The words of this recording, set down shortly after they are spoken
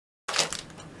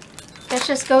Let's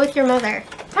just go with your mother.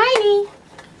 Tiny!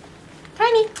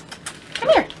 Tiny! Come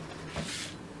here!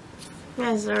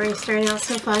 This is already starting out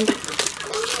so fun.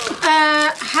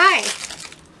 Hi.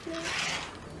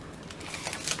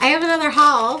 I have another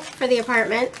haul for the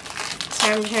apartment.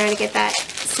 So I'm trying to get that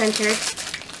centered. I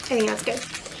think that's good.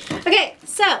 Okay,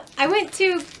 so I went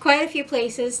to quite a few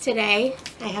places today.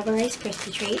 I have a Rice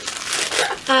Krispie treat.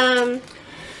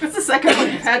 That's the second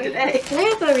one you've had today. Can I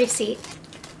have a receipt?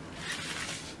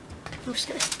 I'm just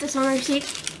gonna stick this on a receipt.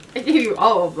 I gave you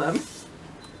all of them.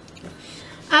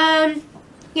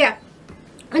 Yeah.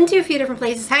 Went to a few different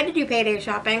places. Had to do payday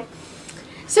shopping.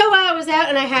 So while I was out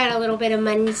and I had a little bit of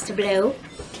money to blow,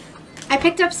 I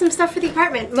picked up some stuff for the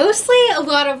apartment. Mostly a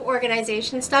lot of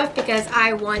organization stuff because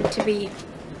I want to be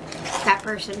that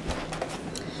person.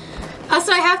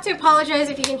 Also, I have to apologize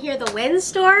if you can hear the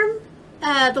windstorm.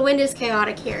 The wind is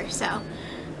chaotic here, so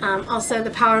also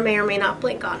the power may or may not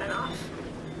blink on and off.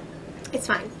 It's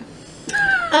fine.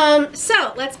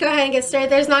 So let's go ahead and get started.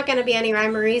 There's not going to be any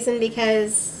rhyme or reason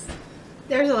because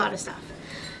there's a lot of stuff.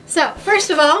 So first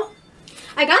of all,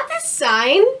 I got this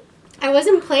sign. I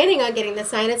wasn't planning on getting the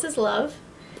sign. It says love,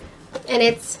 and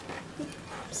it's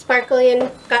sparkly and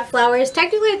got flowers.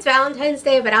 Technically it's Valentine's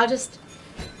Day, but I'll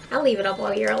leave it up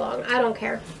all year long. I don't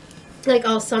care. Like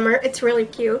all summer. It's really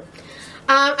cute.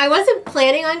 I wasn't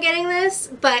planning on getting this,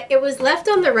 but it was left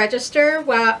on the register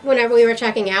whenever we were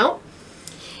checking out.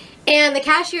 And the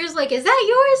cashier's like, is that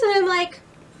yours? And I'm like,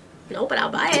 no, but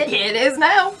I'll buy it. It is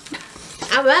now.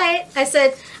 I'll buy it. I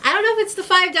said, I don't know if it's the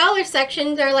 $5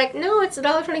 section. They're like, no, it's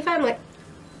 $1.25. I'm like,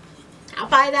 I'll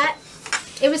buy that.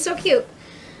 It was so cute.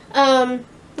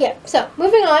 Yeah, so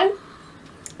moving on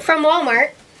from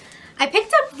Walmart, I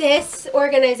picked up this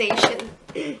organization.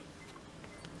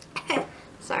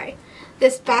 Sorry.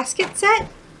 This basket set.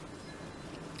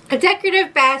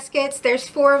 Decorative baskets. There's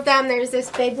 4 of them. There's this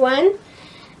big one.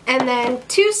 And then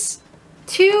two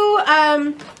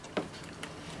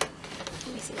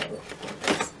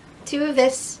of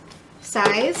this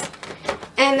size,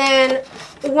 and then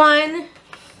one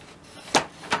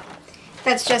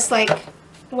that's just like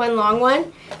one long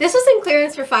one. This was in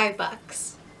clearance for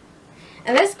 $5.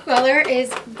 And this color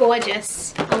is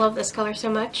gorgeous. I love this color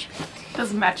so much.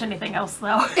 Doesn't match anything else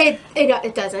though.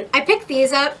 It doesn't. I picked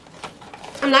these up.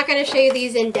 I'm not going to show you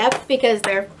these in depth because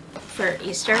they're for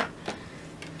Easter.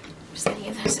 Just gonna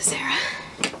give those to Sarah.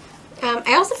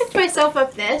 I also picked myself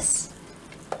up this.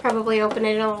 Probably open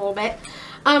it in a little bit.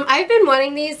 I've been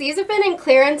wanting these. These have been in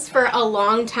clearance for a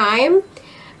long time,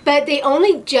 but they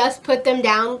only just put them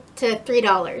down to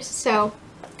 $3. So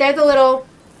they're the little...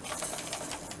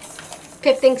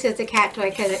 Pip thinks it's a cat toy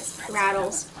because it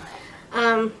rattles.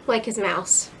 Like his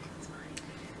mouse.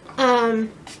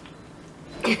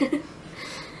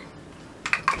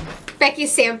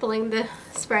 Becky's sampling the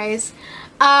sprays.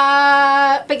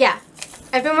 But yeah,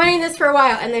 I've been wanting this for a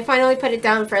while, and they finally put it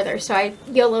down further, so I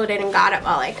YOLO'd it and got it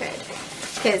while I could,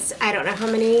 because I don't know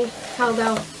how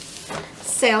they'll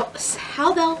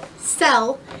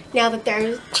sell now that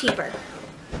they're cheaper.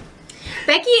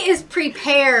 Becky is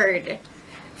prepared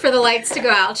for the lights to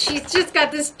go out. She's just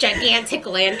got this gigantic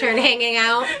lantern hanging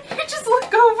out. You just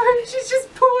look over and she's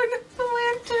just pulling up the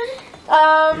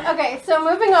lantern. Okay, so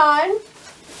moving on.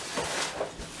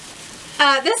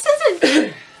 This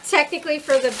isn't technically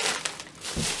for the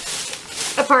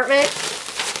apartment.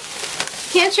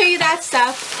 Can't show you that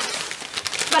stuff.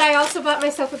 But I also bought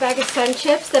myself a bag of Sun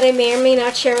Chips that I may or may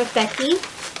not share with Becky.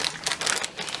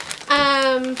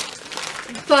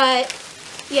 But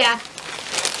yeah,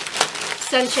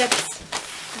 Sun Chips,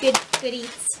 good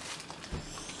eats.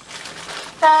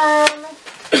 At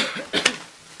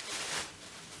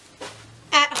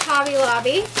Hobby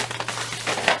Lobby.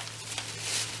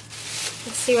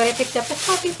 Let's see what I picked up at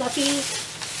Hobby Lobby.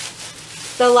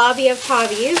 The Lobby of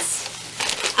Hobbies.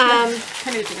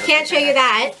 Can't show you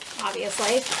that,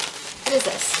 obviously. What is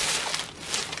this?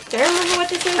 Do I remember what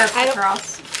this is? That's the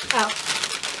cross. Oh.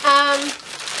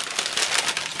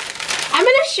 I'm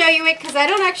going to show you it because I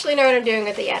don't actually know what I'm doing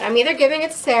with it yet. I'm either giving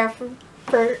it to Sarah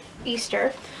for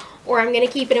Easter, or I'm going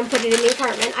to keep it and put it in the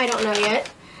apartment. I don't know yet.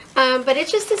 But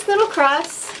it's just this little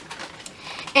cross.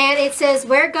 And it says,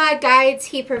 where God guides,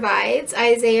 He provides.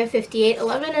 Isaiah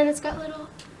 58:11. And it's got little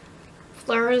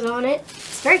flowers on it.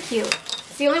 It's very cute.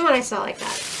 It's the only one I saw like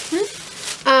that.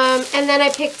 And then I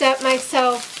picked up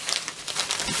myself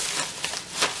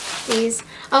these.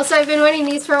 Also, I've been wanting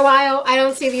these for a while. I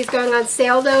don't see these going on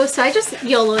sale though, so I just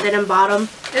YOLO'd it and bought them.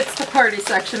 It's the party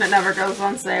section. It never goes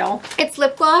on sale. It's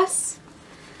lip gloss.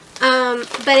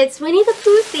 But it's Winnie the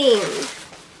Pooh themed.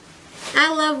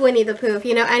 I love Winnie the Pooh, if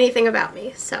you know anything about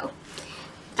me. So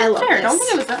I love Sure, this. I don't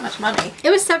think it was that much money. It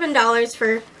was $7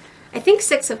 for, I think,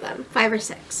 6 of them. 5 or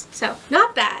 6. So,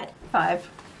 not bad. 5.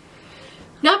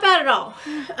 Not bad at all.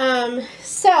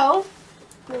 So,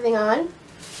 moving on.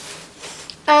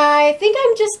 I think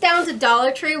I'm just down to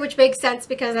Dollar Tree, which makes sense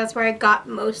because that's where I got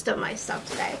most of my stuff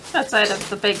today. Outside of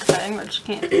the big thing, which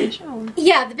can't be shown.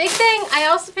 Yeah, the big thing, I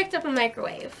also picked up a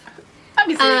microwave.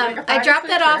 I dropped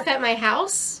that off at my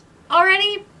house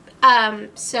already,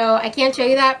 so I can't show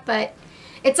you that, but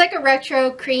it's like a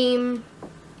retro cream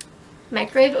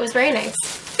microwave. It was very nice.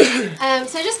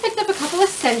 So I just picked up a couple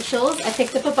essentials. I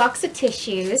picked up a box of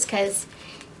tissues because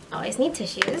I always need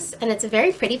tissues, and it's a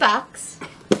very pretty box.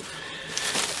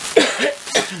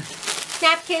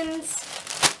 Napkins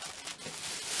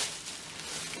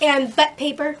and butt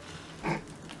paper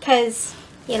because,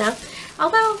 you know,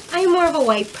 although I'm more of a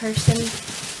white person,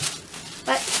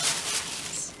 but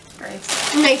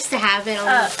Grace. nice to have it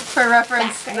on For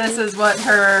reference, background. this is what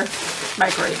her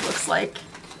microwave looks like.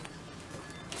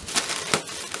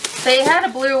 They had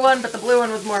a blue one, but the blue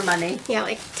one was more money. Yeah,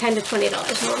 like $10 to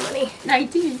 $20 more money.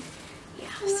 19. Yeah,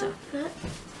 so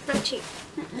not cheap.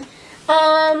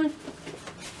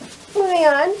 Moving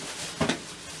on.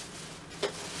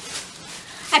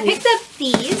 I picked up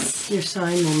these. Your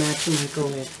sign will match the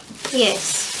microwave.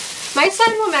 Yes. My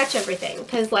sign will match everything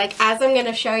because, like, as I'm going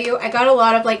to show you, I got a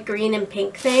lot of, like, green and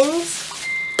pink things.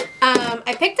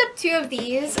 I picked up 2 of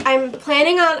these. I'm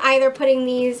planning on either putting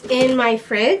these in my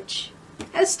fridge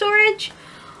as storage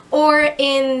or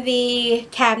in the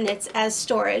cabinets as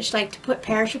storage, like to put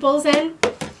perishables in.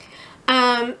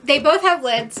 They both have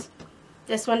lids.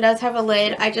 This one does have a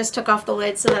lid. I just took off the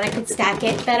lid so that I could stack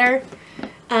it better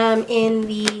in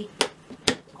the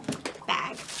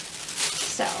bag.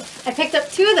 So I picked up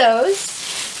 2 of those.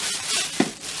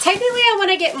 Technically I want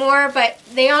to get more, but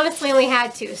they honestly only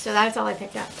had 2, so that's all I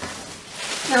picked up.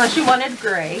 Unless you wanted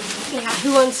gray. Yeah,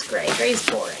 who wants gray? Gray's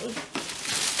boring.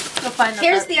 You'll find that.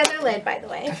 Here's the other lid, by the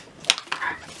way.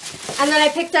 And then I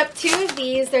picked up 2 of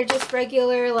these. They're just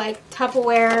regular, like,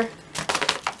 Tupperware,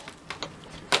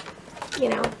 you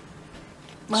know,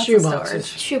 Shoe boxes.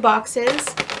 shoe boxes.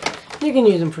 You can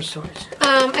use them for storage.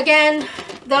 Again,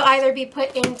 they'll either be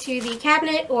put into the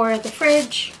cabinet or the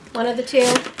fridge, one of the 2.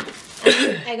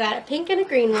 I got a pink and a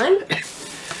green one.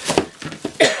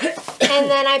 And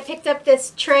then I picked up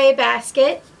this tray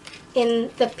basket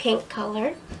in the pink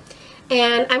color.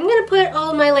 And I'm going to put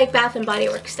all my, like, Bath and Body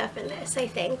Works stuff in this, I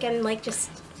think. And, like, just...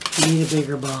 You need a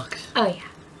bigger box. Oh, yeah.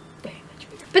 Very much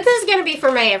bigger. But this is going to be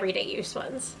for my everyday use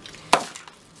ones.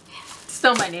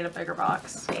 Still might need a bigger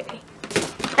box. Maybe.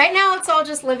 Right now, it's all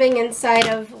just living inside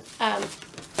of,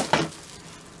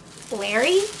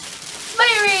 Larry?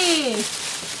 Larry!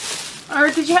 Or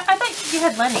did you... I thought you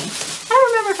had Lenny. I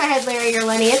don't remember if I had Larry or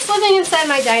Lenny. It's living inside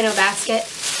my dino basket.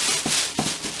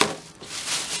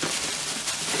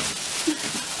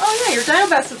 Oh yeah, your dino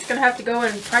basket's gonna have to go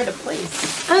in pride of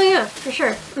place. Oh, yeah, for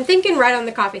sure. I'm thinking right on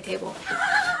the coffee table.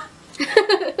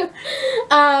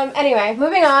 Anyway,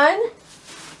 moving on.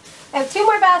 I have 2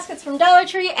 more baskets from Dollar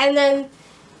Tree, and then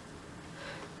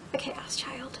the Chaos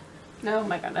Child. Oh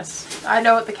my goodness. I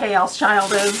know what the Chaos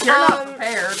Child is. You're not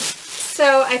prepared.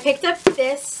 So I picked up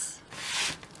this.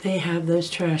 They have those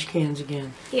trash cans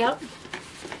again. Yep.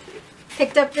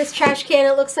 Picked up this trash can.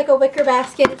 It looks like a wicker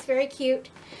basket. It's very cute.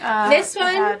 This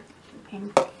one, it had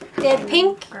pink. they had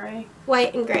pink, Gray.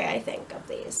 white, and gray, I think, of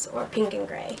these. Or pink and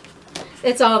gray.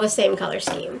 It's all the same color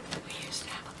scheme. We used to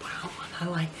have a brown one. I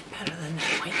like it better than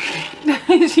that white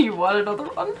one. You want another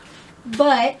one?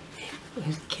 But, It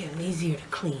was easier to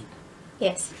clean.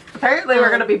 yes. Apparently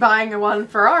we're gonna be buying one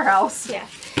for our house. Yeah.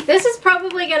 This is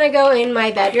probably going to go in my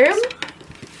bedroom.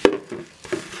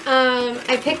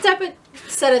 I picked up a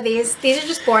set of these. These are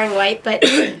just boring white, but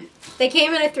they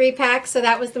came in a 3-pack, so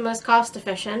that was the most cost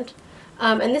efficient.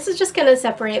 And this is just going to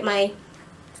separate my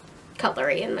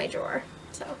cutlery in my drawer.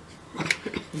 So. And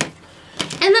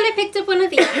then I picked up one of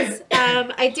these.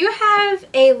 I do have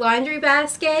a laundry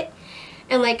basket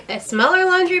and like a smaller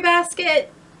laundry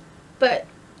basket, but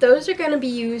those are going to be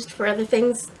used for other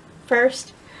things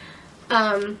first.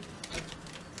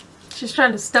 She's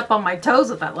trying to step on my toes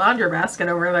with that laundry basket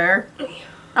over there.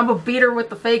 I'm gonna beat her with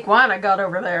the fake wine I got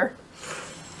over there.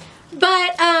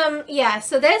 But, yeah,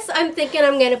 so this I'm thinking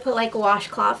I'm going to put like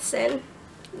washcloths in.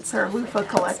 It's her loofah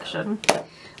collection. So,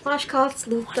 washcloths,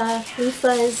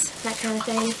 loofahs, that kind of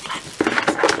thing.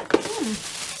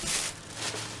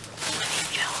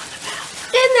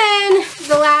 And then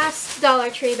the last Dollar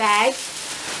Tree bag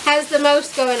has the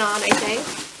most going on, I think.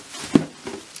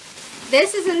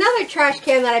 This is another trash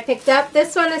can that I picked up.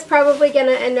 This one is probably going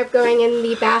to end up going in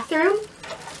the bathroom.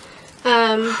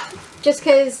 Just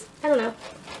because, I don't know,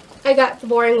 I got the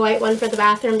boring white one for the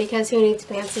bathroom because who needs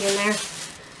fancy in there?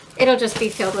 It'll just be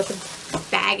filled with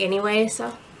a bag anyway,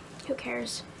 so who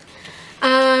cares?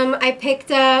 I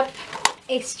picked up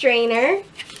a strainer.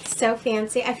 So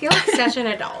fancy. I feel like such an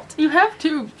adult. You have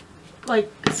two,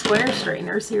 like, square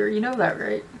strainers here. You know that,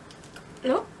 right?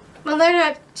 Nope. Well, they're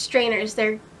not strainers.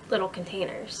 They're little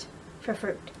containers for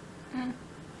fruit. Mm.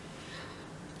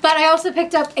 But I also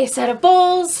picked up a set of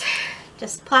bowls.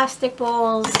 Just plastic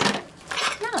bowls.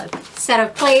 Yeah. Set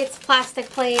of plates.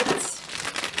 Plastic plates.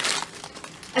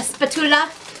 A spatula.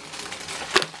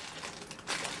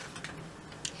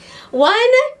 One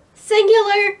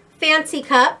singular fancy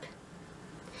cup.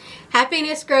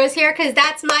 Happiness grows here because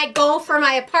that's my goal for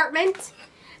my apartment.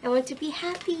 I want to be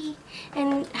happy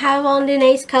and have all the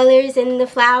nice colors and the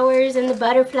flowers and the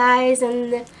butterflies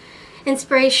and the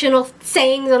inspirational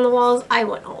sayings on the walls. I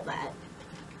want all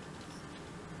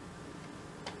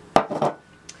that.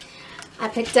 I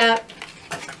picked up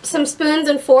some spoons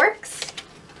and forks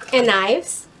and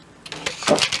knives.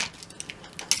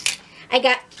 I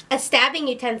got a stabbing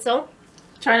utensil.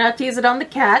 Try not to use it on the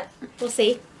cat. We'll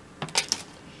see.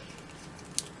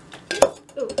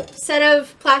 Ooh, set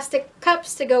of plastic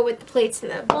cups to go with the plates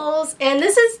and the bowls. And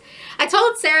this is, I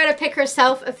told Sarah to pick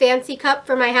herself a fancy cup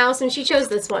for my house and she chose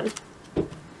this one.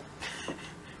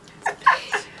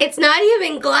 It's not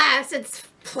even glass, it's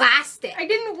plastic. I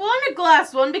didn't want a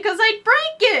glass one because I'd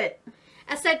break it.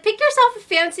 I said, pick yourself a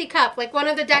fancy cup, like one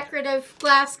of the decorative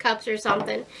glass cups or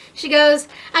something. She goes,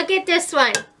 I'll get this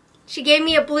one. She gave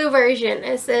me a blue version.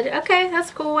 I said, okay,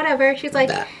 that's cool, whatever. She's like,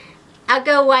 I'll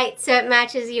go white so it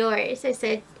matches yours. I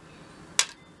said,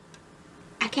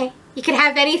 okay. You can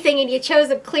have anything and you chose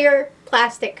a clear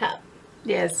plastic cup.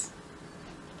 Yes.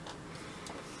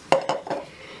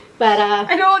 But,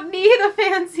 I don't need a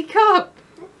fancy cup.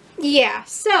 yeah,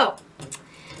 so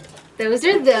those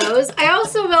are those. I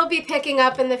also will be picking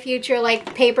up in the future,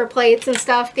 like, paper plates and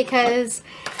stuff because,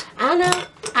 I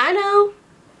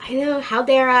know, how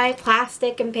dare I,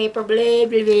 plastic and paper, blah,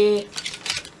 blah, blah.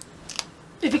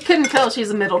 If you couldn't tell, she's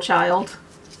a middle child.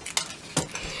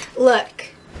 Look,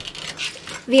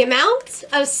 the amount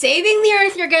of saving the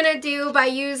earth you're gonna do by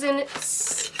using,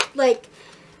 like,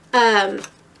 I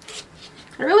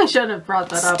really shouldn't have brought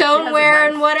that up. stoneware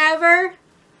and whatever,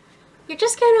 you're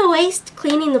just gonna waste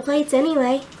cleaning the plates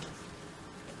anyway.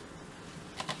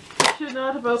 I should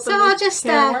not have opened So I'll this just,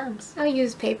 can of worms. I'll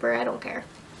use paper, I don't care.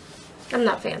 I'm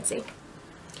not fancy.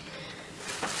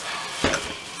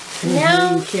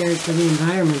 No one cared for the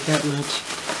environment that much.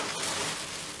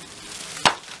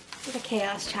 The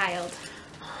chaos child.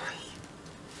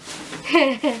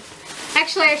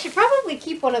 Actually, I should probably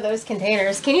keep one of those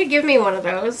containers. Can you give me one of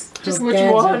those? Just Hope which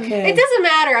Dad's one? okay. It doesn't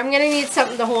matter. I'm going to need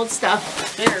something to hold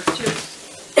stuff. Here,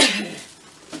 choose.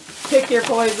 Pick your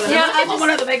poison. Yeah, I'll give one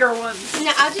of the bigger ones.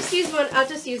 No, I'll just use one. I'll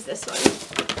just use this one.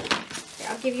 Here,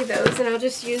 I'll give you those, and I'll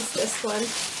just use this one.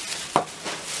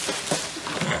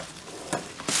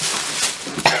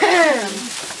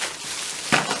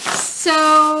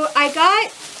 So, I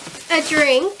got a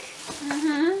drink.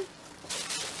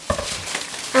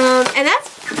 And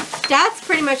that's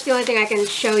pretty much the only thing I can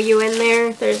show you in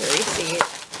there. There's a receipt.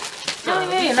 Oh,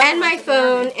 yay, And my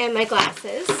phone and my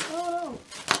glasses. Oh,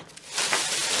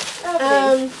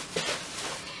 no.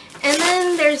 And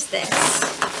then there's this.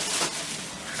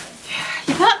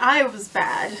 You thought I was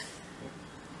bad.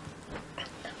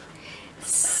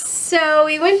 So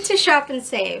we went to Shop and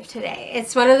Save today.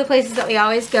 It's one of the places that we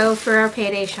always go for our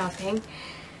payday shopping.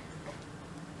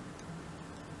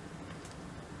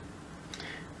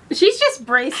 She's just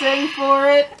bracing for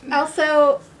it.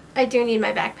 Also, I do need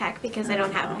my backpack because I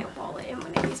don't have my wallet in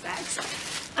one of these bags.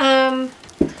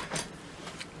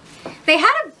 They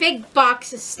had a big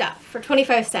box of stuff for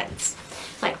 25 cents.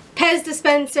 Like Pez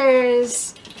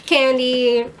dispensers,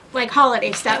 candy, like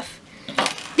holiday stuff.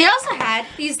 They also had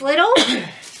these little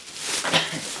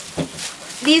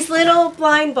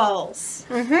blind balls.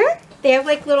 They have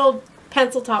like little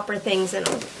pencil topper things in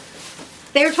them.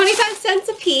 They were 25 cents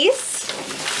a piece.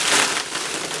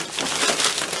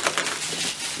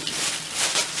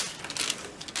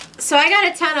 So I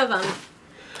got a ton of them.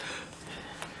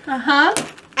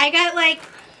 I got like,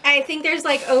 I think there's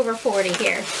like over 40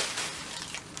 here.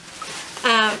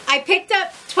 I picked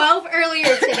up 12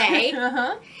 earlier today.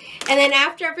 And then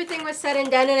after everything was said and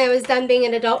done and I was done being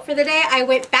an adult for the day, I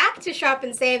went back to Shop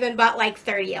and Save and bought like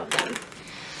 30 of them.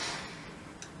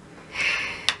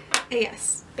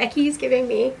 Yes, Becky's giving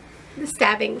me the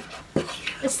stabbing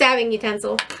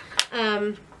utensil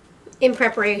in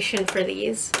preparation for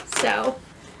these. So,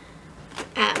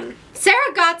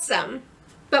 Sarah got some,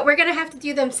 but we're going to have to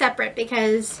do them separate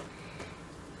because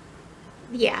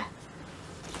Yeah.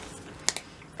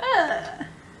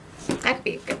 That could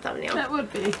be a good thumbnail. That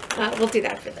would be. We'll do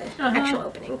that for the actual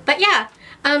opening. But yeah,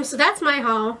 so that's my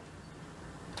haul.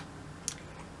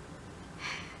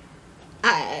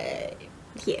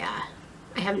 Yeah,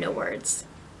 I have no words.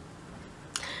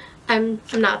 I'm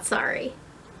not sorry.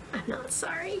 I'm not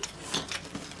sorry.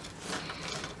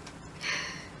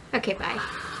 Okay, bye.